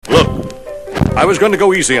I was going to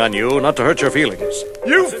go easy on you, not to hurt your feelings.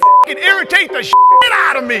 You f***ing irritate the shit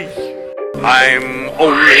out of me! I'm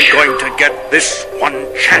only going to get this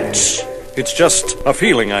one chance. It's just a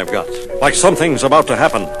feeling I've got. Like something's about to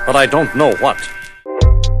happen, but I don't know what.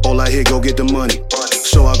 All I hear, go get the money.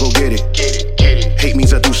 So I go get it. Hate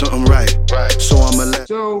means I do something right. So I'ma let.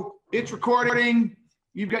 So it's recording.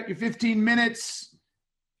 You've got your 15 minutes.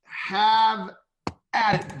 Have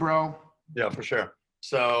at it, bro. Yeah, for sure.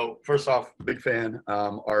 So first off, big fan.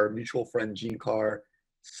 Our mutual friend Gene Carr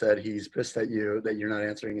said he's pissed at you that you're not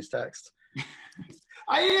answering his text.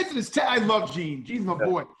 I answered his text. I love Gene. Gene's my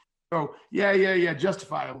boy. So yeah.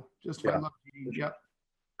 Justifiable. I love Gene. Yep.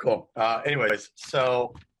 Cool. Anyways,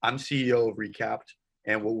 so I'm CEO of Recapped,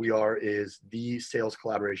 and what we are is the sales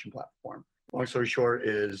collaboration platform. Long story short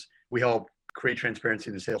is we help create transparency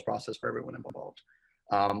in the sales process for everyone involved.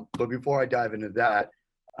 But before I dive into that,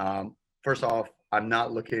 first off, I'm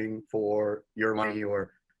not looking for your money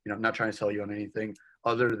or, I'm not trying to sell you on anything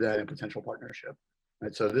other than a potential partnership.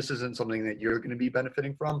 Right? So this isn't something that you're going to be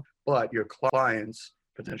benefiting from, but your clients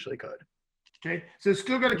potentially could. Okay. So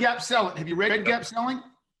still got a Gap Selling. Have you read Gap Selling?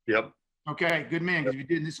 Yep. Okay. Good man. Because if you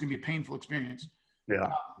didn't, this is going to be a painful experience.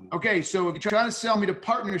 Yeah. Okay. So if you're trying to sell me to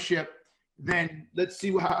partnership, then let's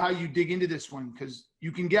see how you dig into this one, because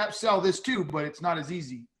you can Gap sell this too, but it's not as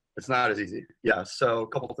easy. It's not as easy. Yeah. So a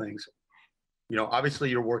couple of things. Obviously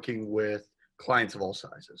you're working with clients of all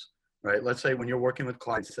sizes, right? Let's say when you're working with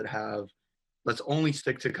clients that have, let's only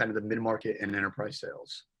stick to kind of the mid-market and enterprise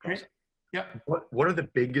sales. Okay. Yeah. What are the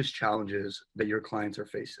biggest challenges that your clients are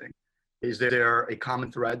facing? Is there a common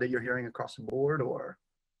thread that you're hearing across the board, or?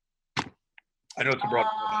 I know it's a broad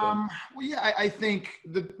question. Well, yeah, I think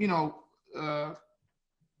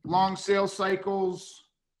long sales cycles,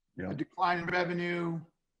 a decline in revenue,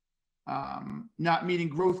 not meeting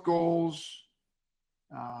growth goals,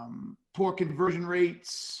 poor conversion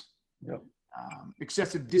rates,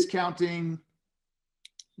 excessive discounting,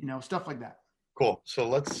 stuff like that. Cool. So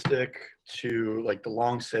let's stick to like the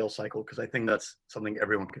long sales cycle, because I think that's something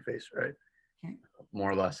everyone can face, right? Okay.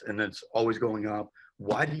 More or less. And it's always going up.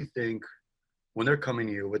 Why do you think when they're coming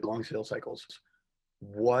to you with long sales cycles,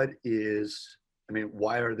 why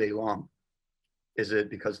are they long? Is it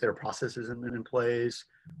because their process isn't in place?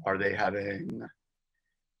 Are they having,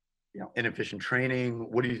 inefficient training?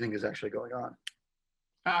 What do you think is actually going on?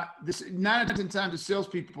 9 out of 10 times the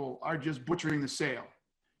salespeople are just butchering the sale.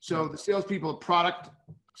 So the salespeople are product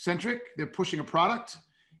centric. They're pushing a product.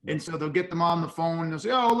 And so they'll get them on the phone. They'll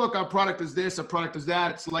say, oh, look, our product is this, our product is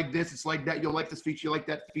that. It's like this, it's like that. You'll like this feature, you like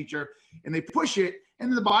that feature. And they push it. And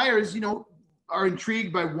then the buyers, are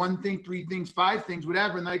intrigued by one thing, 3 things, 5 things,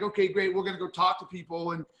 whatever. And they're like, okay, great. We're going to go talk to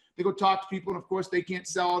people. And they go talk to people. And of course they can't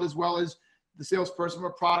sell it as well as the salesperson from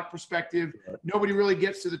a product perspective. Nobody really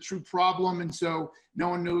gets to the true problem. And so no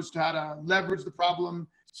one knows how to leverage the problem.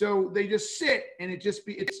 So they just sit, and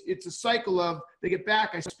it's a cycle of, they get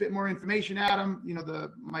back, I spit more information at them.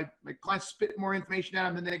 My clients spit more information at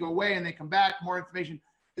them, then they go away and they come back, more information.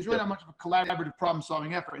 There's really not much of a collaborative problem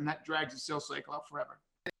solving effort, and that drags the sales cycle out forever.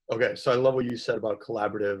 Okay. So I love what you said about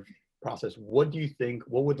collaborative process. What do you think,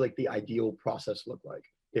 what would like the ideal process look like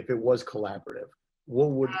if it was collaborative?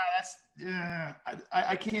 What would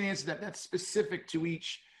I can't answer that. That's specific to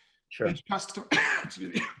each customer,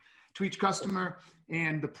 to each customer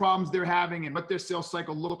and the problems they're having and what their sales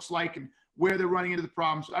cycle looks like and where they're running into the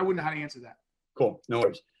problems. I wouldn't know how to answer that. Cool. No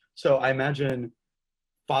worries. So I imagine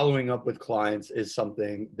following up with clients is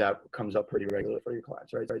something that comes up pretty regularly for your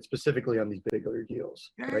clients, right? Specifically on these bigger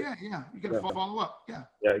deals. Yeah. You got to follow up. Yeah.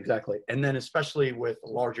 Yeah, exactly. And then especially with a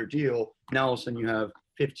larger deal, now all of a sudden you have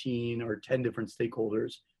 15 or 10 different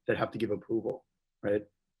stakeholders that have to give approval, right?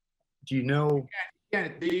 Do you know? Yeah,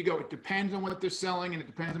 there you go. It depends on what they're selling, and it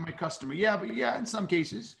depends on my customer. Yeah, but in some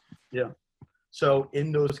cases. Yeah. So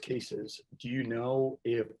in those cases, do you know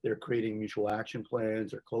if they're creating mutual action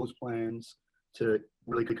plans or close plans to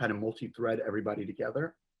really kind of multi-thread everybody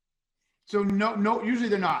together? So no, usually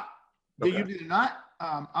they're not. Okay. Usually they're not.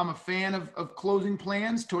 I'm a fan of closing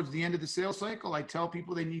plans towards the end of the sales cycle. I tell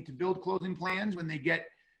people they need to build closing plans when they get,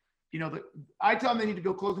 I tell them they need to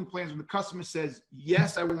build closing plans when the customer says,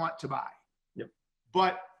 yes, I want to buy. Yep.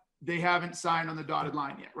 But they haven't signed on the dotted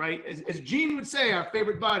line yet, right? As Gene would say, our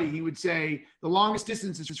favorite buddy, he would say, the longest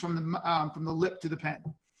distance is from the lip to the pen.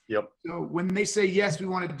 Yep. So when they say, yes, we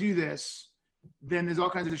want to do this, then there's all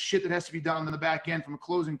kinds of shit that has to be done on the back end from a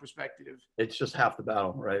closing perspective. It's just half the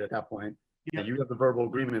battle, right? At that point, you have the verbal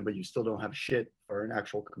agreement, but you still don't have shit for an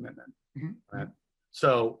actual commitment, right?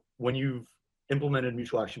 So when you've implemented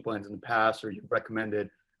mutual action plans in the past, or you've recommended,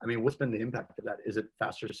 what's been the impact of that? Is it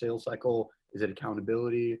faster sales cycle? Is it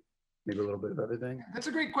accountability? maybe a little bit of everything? That's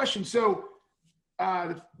a great question. So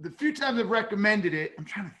the few times I've recommended it, I'm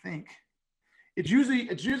trying to think. It usually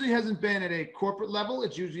hasn't been at a corporate level.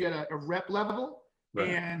 It's usually at a rep level. Right.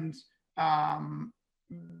 And that's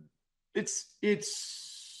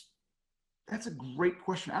a great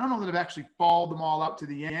question. I don't know that I've actually followed them all up to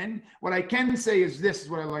the end. What I can say is this is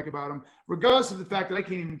what I like about them, regardless of the fact that I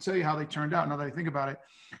can't even tell you how they turned out now that I think about it.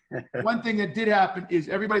 One thing that did happen is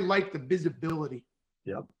everybody liked the visibility.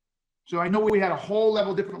 Yep. So I know we had a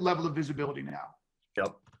whole different level of visibility now.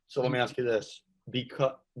 Yep. So let me ask you this,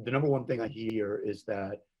 because the number one thing I hear is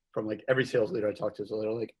that from like every sales leader I talk to, so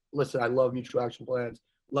they're like, listen, I love mutual action plans,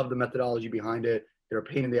 love the methodology behind it. They're a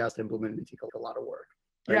pain in the ass to implement and they take a lot of work.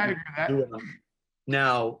 Right? Yeah, I agree with that.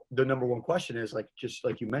 Now, the number one question is like, just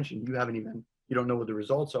like you mentioned, you don't know what the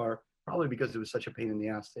results are, probably because it was such a pain in the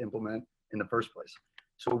ass to implement in the first place.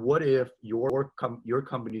 So what if your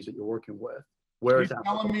companies that you're working with, where is that?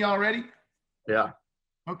 Telling me already? Yeah.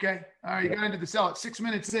 Okay. All right. You got into the sell at 6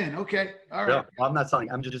 minutes in. Okay. All right. Yeah, well, I'm not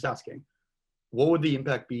selling. I'm just asking. What would the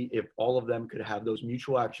impact be if all of them could have those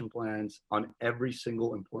mutual action plans on every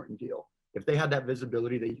single important deal? If they had that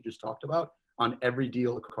visibility that you just talked about on every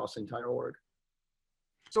deal across the entire org?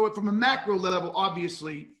 So from a macro level,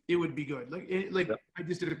 obviously it would be good. Yep. I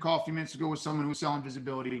just did a call a few minutes ago with someone who was selling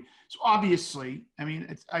visibility. So obviously, I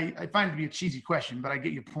mean, I find it to be a cheesy question, but I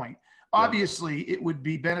get your point. Obviously, it would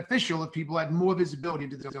be beneficial if people had more visibility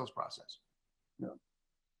into the sales process. Yeah.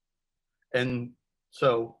 And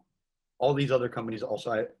so all these other companies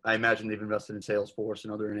also, I imagine they've invested in Salesforce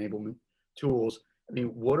and other enablement tools. I mean,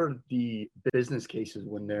 what are the business cases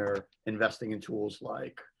when they're investing in tools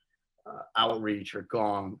like Outreach or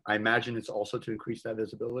Gong? I imagine it's also to increase that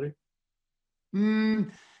visibility.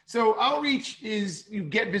 So Outreach is, you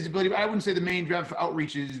get visibility, but I wouldn't say the main driver for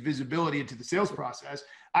Outreach is visibility into the sales process.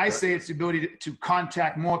 I say it's the ability to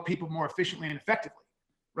contact more people more efficiently and effectively,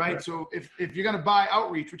 right? So if you're going to buy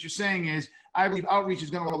Outreach, what you're saying is, I believe Outreach is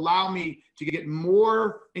going to allow me to get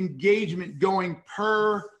more engagement going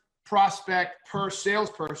per prospect, per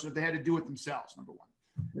salesperson if they had to do it themselves, number one.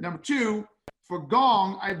 Number two, for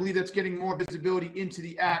Gong, I believe that's getting more visibility into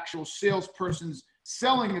the actual salesperson's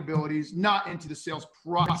selling abilities, not into the sales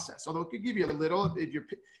process. Although it could give you a little, if you're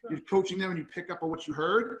coaching them and you pick up on what you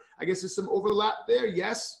heard, I guess there's some overlap there,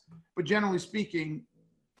 yes. But generally speaking,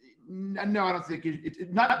 no, I don't think it's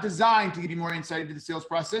not designed to give you more insight into the sales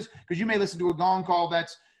process, because you may listen to a Gong call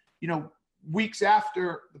that's, weeks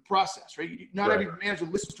after the process, right? Not every manager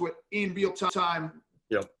listens to it in real time.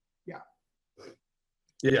 Yep.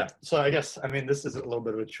 Yeah. So I guess, this is a little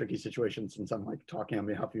bit of a tricky situation since I'm like talking on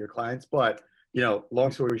behalf of your clients, but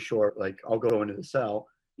long story short, like I'll go into the sell,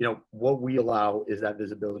 what we allow is that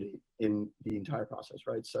visibility in the entire process,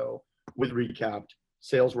 right? So with Recapped,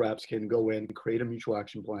 sales reps can go in, create a mutual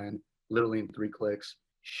action plan, literally in 3 clicks,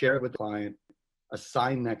 share it with the client,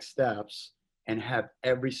 assign next steps, and have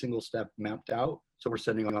every single step mapped out. So we're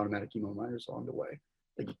sending automatic email reminders along the way.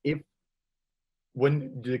 Like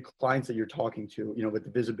when the clients that you're talking to, with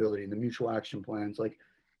the visibility and the mutual action plans, like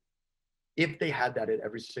if they had that at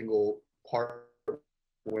every single part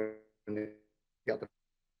when they got the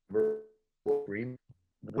verbal agreement,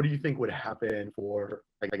 what do you think would happen for,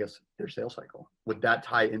 I guess, their sales cycle? Would that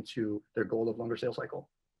tie into their goal of longer sales cycle?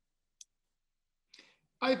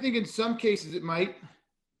 I think in some cases it might.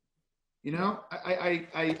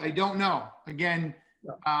 I don't know. Again,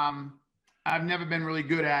 I've never been really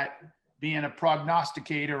good at being a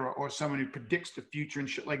prognosticator or someone who predicts the future and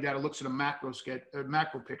shit like that. It looks at a macro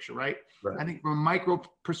picture, right? I think from a micro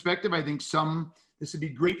perspective, I think this would be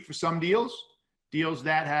great for some deals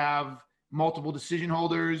that have multiple decision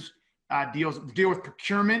holders, deal with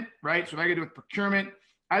procurement, right? So if I get to do with procurement,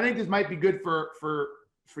 I think this might be good for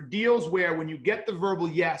deals where when you get the verbal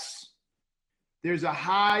yes, there's a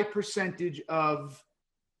high percentage of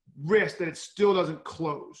risk that it still doesn't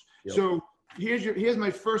close. Yep. So here's my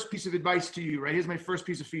first piece of advice to you, right? Here's my first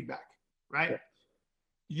piece of feedback, right?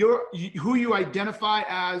 Who you identify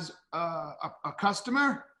as a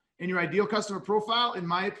customer in your ideal customer profile, in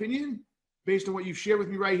my opinion, based on what you've shared with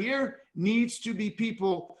me right here, needs to be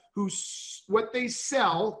people who what they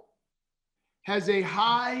sell has a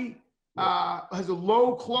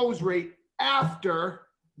low close rate after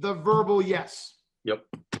the verbal yes. Yep,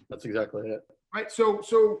 that's exactly it. Right.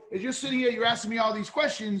 So as you're sitting here, you're asking me all these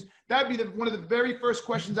questions. That'd be one of the very first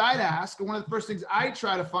questions I'd ask, and one of the first things I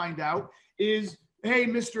try to find out is, hey,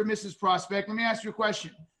 Mr. or Mrs. Prospect, let me ask you a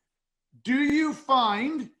question. Do you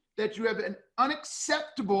find that you have an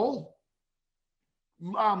unacceptable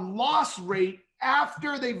loss rate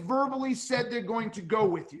after they verbally said they're going to go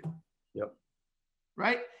with you? Yep.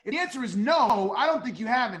 Right? If the answer is no, I don't think you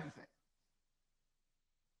have anything.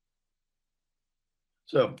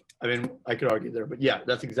 So, I mean, I could argue there, but yeah,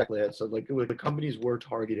 that's exactly it. So, like, with the companies we're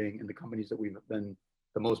targeting and the companies that we've been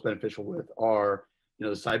the most beneficial with are, the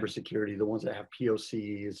cybersecurity, the ones that have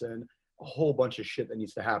POCs and a whole bunch of shit that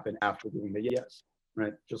needs to happen after doing the yes,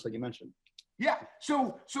 right? Just like you mentioned. Yeah.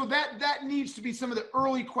 So that needs to be some of the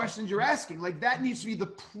early questions you're asking. Like that needs to be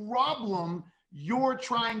the problem you're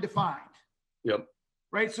trying to find. Yep.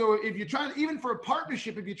 Right. So if you're trying, even for a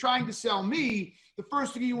partnership, if you're trying to sell me, the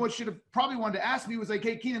first thing you should have probably wanted to ask me was like,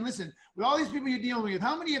 hey, Keenan, listen, with all these people you're dealing with,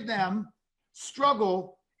 how many of them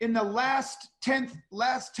struggle in the last 10th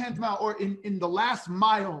mile or in the last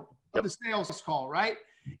mile of the sales call, right?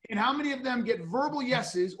 And how many of them get verbal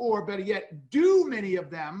yeses, or better yet, do many of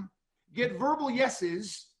them get verbal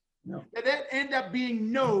yeses that then end up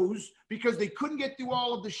being no's because they couldn't get through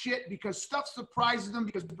all of the shit, because stuff surprises them,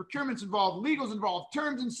 because the procurement's involved, legal's involved,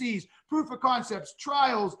 terms and C's, proof of concepts,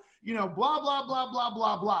 trials, blah, blah, blah, blah,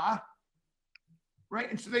 blah, blah. Right?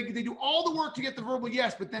 And so they do all the work to get the verbal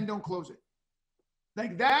yes, but then don't close it.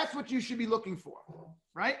 Like that's what you should be looking for,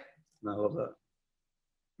 right? I love that.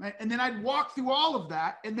 Right? And then I'd walk through all of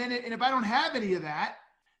that, and if I don't have any of that,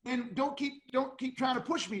 then don't keep trying to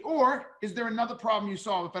push me. Or is there another problem you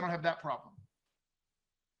solve if I don't have that problem?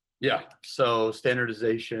 Yeah. So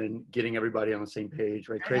standardization, getting everybody on the same page,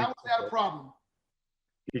 right? And how is that a problem?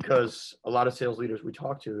 Because a lot of sales leaders we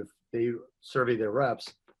talk to, if they survey their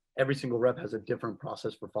reps, every single rep has a different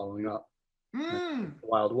process for following up.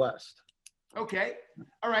 Wild West. Okay.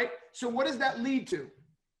 All right. So what does that lead to?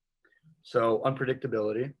 So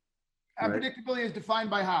unpredictability. Unpredictability is defined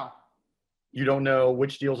by how? You don't know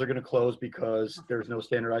which deals are going to close because there's no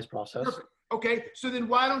standardized process. Perfect. Okay. So then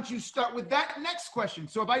why don't you start with that next question?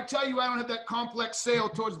 So if I tell you I don't have that complex sale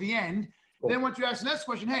towards the end, then once you ask the next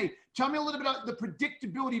question, hey, tell me a little bit about the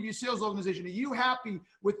predictability of your sales organization. Are you happy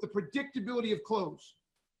with the predictability of close?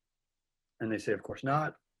 And they say, of course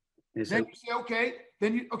not. Then you say, okay.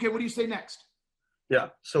 Okay, what do you say next? Yeah.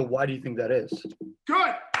 So why do you think that is?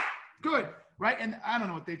 Good. Right. And I don't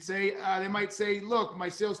know what they'd say. They might say, look, my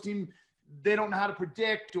sales team, they don't know how to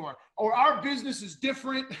predict, or our business is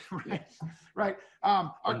different. Right.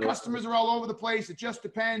 Our customers are all over the place. It just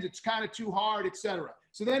depends. It's kind of too hard, etc.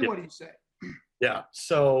 So then what do you say? Yeah.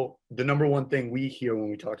 So the number one thing we hear when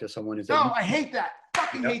we talk to someone is that I hate that.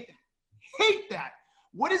 Fucking hate that. Hate that.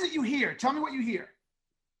 What is it you hear? Tell me what you hear.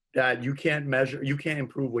 That you can't measure, you can't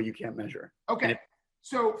improve what you can't measure. Okay.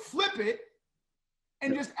 So flip it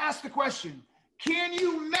and just ask the question. Can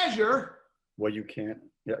you measure what you can't?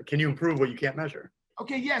 Yeah. Can you improve what you can't measure?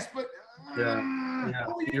 Okay. Yes, but what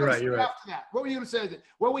were you you're right. After that? What were you going to say?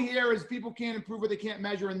 What we hear is people can't improve what they can't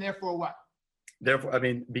measure, and therefore what? Therefore, I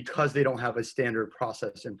mean, because they don't have a standard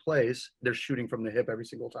process in place, they're shooting from the hip every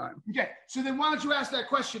single time. Okay. So then why don't you ask that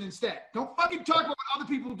question instead? Don't fucking talk about what other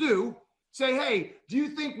people do. Say, hey, do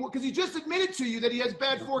you think, because he just admitted to you that he has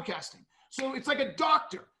bad forecasting. So it's like a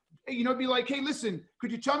doctor, be like, hey, listen,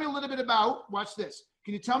 could you tell me a little bit about, watch this.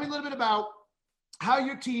 Can you tell me a little bit about how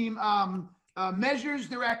your team measures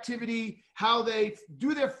their activity, how they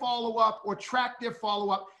do their follow-up or track their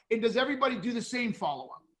follow-up, and does everybody do the same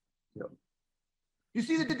follow-up? Yep. You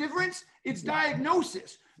see the difference? It's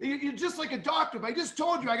diagnosis. You're just like a doctor. If I just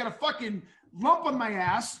told you I got a fucking lump on my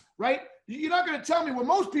ass, right? You're not going to tell me, well,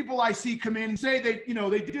 most people I see come in and say they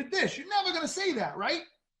did this. You're never going to say that, right?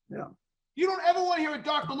 Yeah. You don't ever want to hear a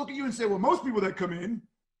doctor look at you and say, well, most people that come in,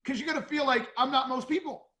 because you're going to feel like I'm not most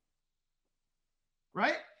people,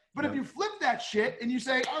 right? But if you flip that shit and you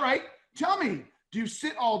say, all right, tell me, do you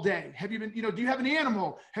sit all day? Have you been, do you have an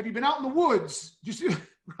animal? Have you been out in the woods? Do you see,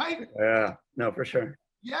 right? Yeah, no, for sure.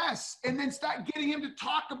 Yes. And then start getting him to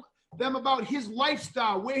talk them about his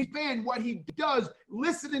lifestyle, where he's been, what he does.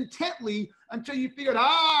 Listen intently until you figure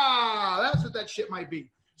out, that's what that shit might be.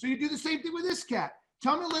 So you do the same thing with this cat.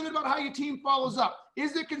 Tell me a little bit about how your team follows up.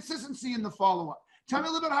 Is there consistency in the follow-up? Tell me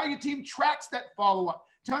a little bit about how your team tracks that follow-up.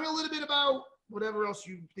 Tell me a little bit about whatever else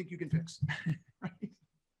you think you can fix.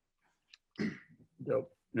 Right? Dope.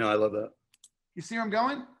 No, I love that. You see where I'm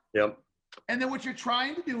going? Yep. And then what you're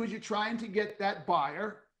trying to do is you're trying to get that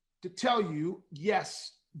buyer to tell you,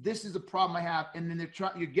 yes, this is a problem I have. And then you're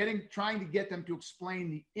trying to get them to explain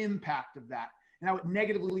the impact of that and how it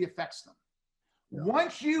negatively affects them. Yeah.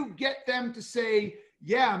 Once you get them to say,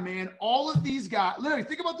 yeah, man, all of these guys, literally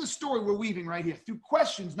think about the story we're weaving right here through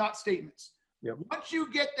questions, not statements. Yep. Once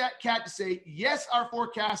you get that cat to say, yes, our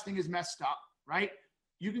forecasting is messed up, right?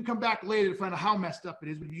 You can come back later to find out how messed up it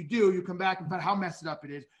is. But if you do, you come back and find out how messed up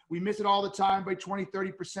it is. We miss it all the time by 20,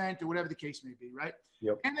 30% or whatever the case may be, right?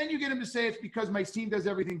 Yep. And then you get him to say it's because my team does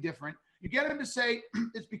everything different. You get him to say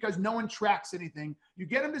it's because no one tracks anything. You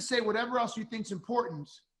get him to say whatever else you think's important.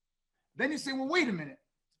 Then you say, well, wait a minute.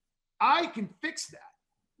 I can fix that.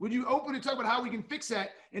 Would you open to talk about how we can fix that?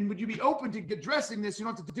 And would you be open to addressing this? You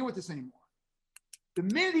don't have to deal with this anymore. The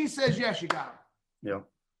minute he says yes, you got him. Yeah.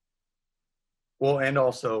 Well, and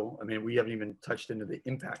also, I mean, we haven't even touched into the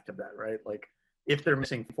impact of that, right? Like, if they're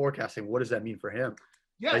missing forecasting, what does that mean for him?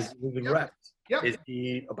 Yes. Is he losing Yep. reps? Yep. Is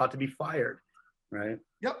he about to be fired? Right?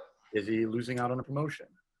 Yep. Is he losing out on a promotion?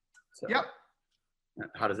 So, Yep.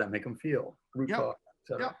 how does that make him feel? Root Yep. cause, et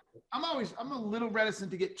cetera. Yep. I'm a little reticent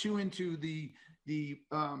to get too into the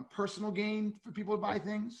personal gain for people to buy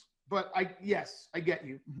things, but I get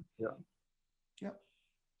you. Yeah. Yep.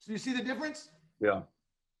 So you see the difference? Yeah.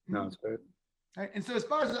 No, it's great. Right? And so as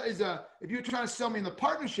far as if you're trying to sell me in the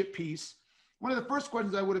partnership piece, one of the first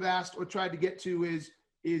questions I would have asked or tried to get to is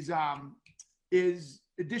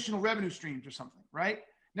additional revenue streams or something, right?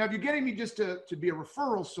 Now, if you're getting me just to be a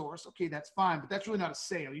referral source, okay, that's fine, but that's really not a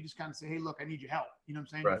sale. You just kind of say, hey, look, I need your help. You know what I'm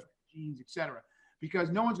saying? Right. Jeans, et cetera. Because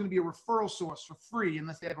no one's going to be a referral source for free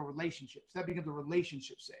unless they have a relationship. So that becomes a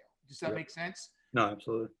relationship sale. Does that make sense? No,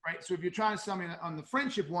 absolutely. Right. So if you're trying to sell me on the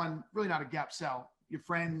friendship one, really not a gap sell. Your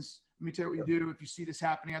friends, let me tell you what you do. If you see this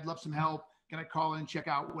happening, I'd love some help. Can I call in, check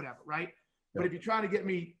out, whatever, right? But if you're trying to get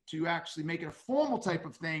me to actually make it a formal type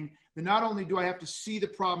of thing, then not only do I have to see the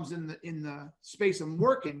problems in the space I'm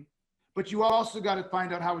working, but you also got to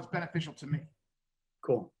find out how it's beneficial to me.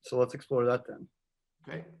 Cool. So let's explore that then.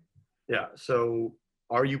 Okay. Yeah. So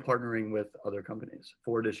are you partnering with other companies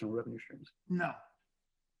for additional revenue streams? No.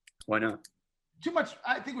 Why not? Too much.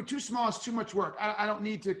 I think we're too small. It's too much work. I don't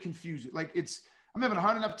need to confuse it. Like I'm having a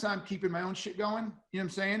hard enough time keeping my own shit going. You know what I'm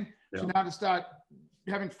saying? Yeah. So now to start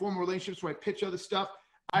having formal relationships where I pitch other stuff.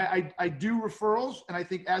 I do referrals, and I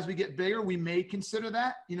think as we get bigger, we may consider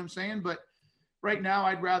that. You know what I'm saying? But right now,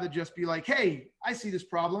 I'd rather just be like, hey, I see this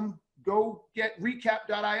problem. Go get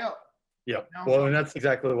recap.io. Yeah. No. Well, and that's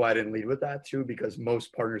exactly why I didn't lead with that too, because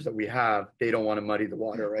most partners that we have, they don't want to muddy the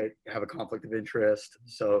water, right? Have a conflict of interest.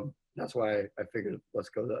 So that's why I figured let's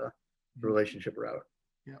go the relationship route.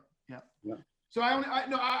 Yeah. So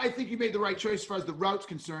I think you made the right choice as far as the route's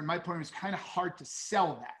concerned. My point is kind of hard to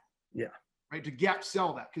sell that. Yeah. Right. To gap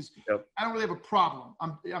sell that because Yep. I don't really have a problem.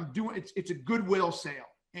 I'm doing it's a goodwill sale.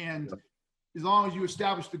 And Yep. as long as you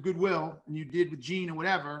establish the goodwill and you did with Gene or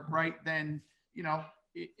whatever, right, then,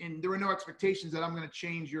 and there are no expectations that I'm going to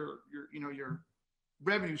change your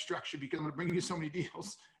revenue structure because I'm going to bring you so many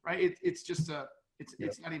deals, right? It's just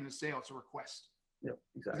it's not even a sale. It's a request. Yep.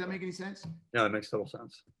 Exactly. Does that make any sense? No, it makes total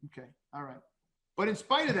sense. Okay. All right. But in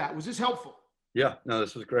spite of that, was this helpful? Yeah. No,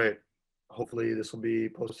 this was great. Hopefully this will be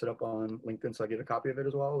posted up on LinkedIn so I get a copy of it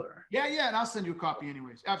as well. Or Yeah. And I'll send you a copy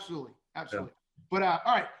anyways. Absolutely. Yeah. But all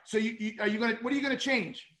right. So what are you gonna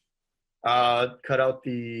change? Cut out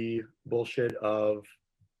the bullshit of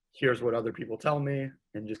here's what other people tell me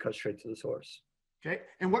and just cut straight to the source. Okay.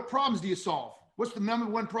 And what problems do you solve? What's the number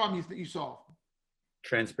one problem that you solve?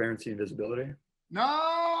 Transparency and visibility.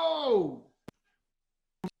 No.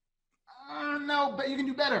 No, but you can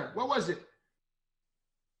do better. What was it?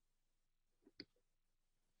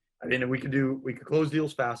 I mean, we could close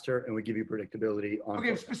deals faster and we give you predictability on.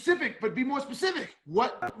 Okay, specific, but be more specific.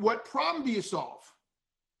 What problem do you solve?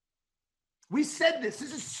 We said this.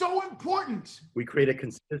 This is so important. We create a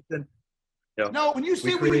consistent. No, when you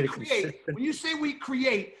say we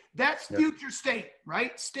create, that's Yeah. future state,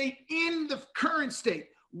 right? State in the current state.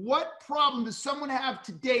 What problem does someone have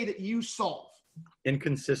today that you solve?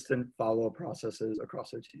 Inconsistent follow-up processes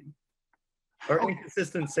across their team, or Okay.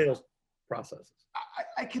 inconsistent sales processes.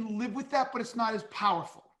 I can live with that, but it's not as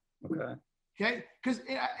powerful. Okay. Okay, because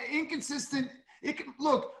inconsistent.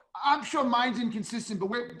 Look. I'm sure mine's inconsistent, but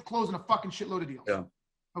we're closing a fucking shitload of deals. Yeah.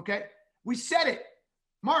 Okay, we said it,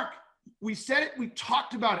 Mark. We said it. We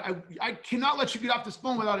talked about it. I cannot let you get off this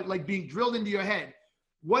phone without it like being drilled into your head.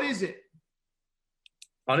 What is it?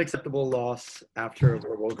 Unacceptable loss after a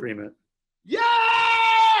verbal agreement.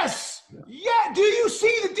 Yes. Yeah. Do you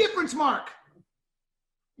see the difference, Mark?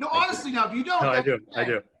 No, honestly, now if you don't, No, I do. okay. I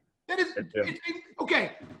do. That is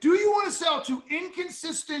okay. Do you want to sell to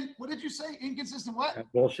inconsistent? What did you say? Inconsistent what?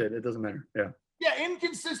 Bullshit. It doesn't matter. Yeah. Yeah,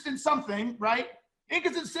 inconsistent something, right?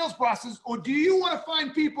 Inconsistent sales process, or do you want to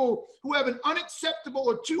find people who have an unacceptable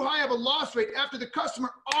or too high of a loss rate after the customer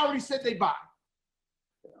already said they buy?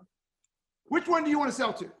 Yeah. Which one do you want to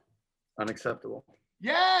sell to? Unacceptable.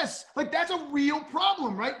 Yes, like that's a real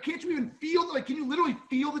problem, right? Can't you even feel, like, can you literally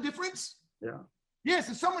feel the difference? Yeah. Yes,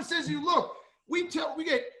 if someone says to you, look, we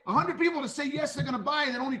get 100 people to say yes, they're going to buy,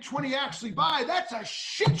 and then only 20 actually buy, that's a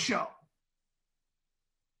shit show.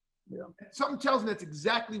 Yeah. Something tells me that's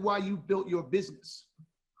exactly why you built your business.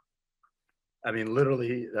 I mean,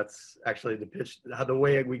 literally, that's actually the pitch. The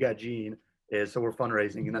way we got Gene is so we're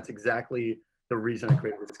fundraising, and that's exactly the reason I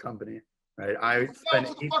created this company. Right? I spent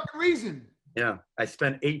That's the fucking reason. I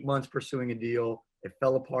spent 8 months pursuing a deal. It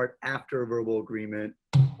fell apart after a verbal agreement.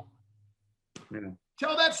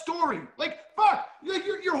 Tell that story. Like, fuck, like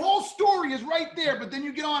your whole story is right there, but then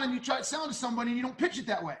you get on and you try selling to somebody and you don't pitch it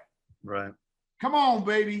that way. Right. Come on,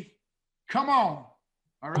 baby. Come on.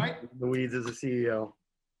 All right. Louise is a CEO.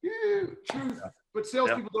 Yeah, truth. But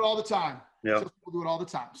salespeople do it all the time. Yeah. Salespeople do it all the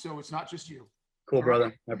time. So it's not just you. Cool,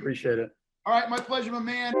 brother. I appreciate it. All right, my pleasure, my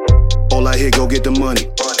man. All I hear, go get the money.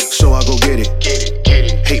 So I go get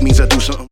it. Hate means I do something.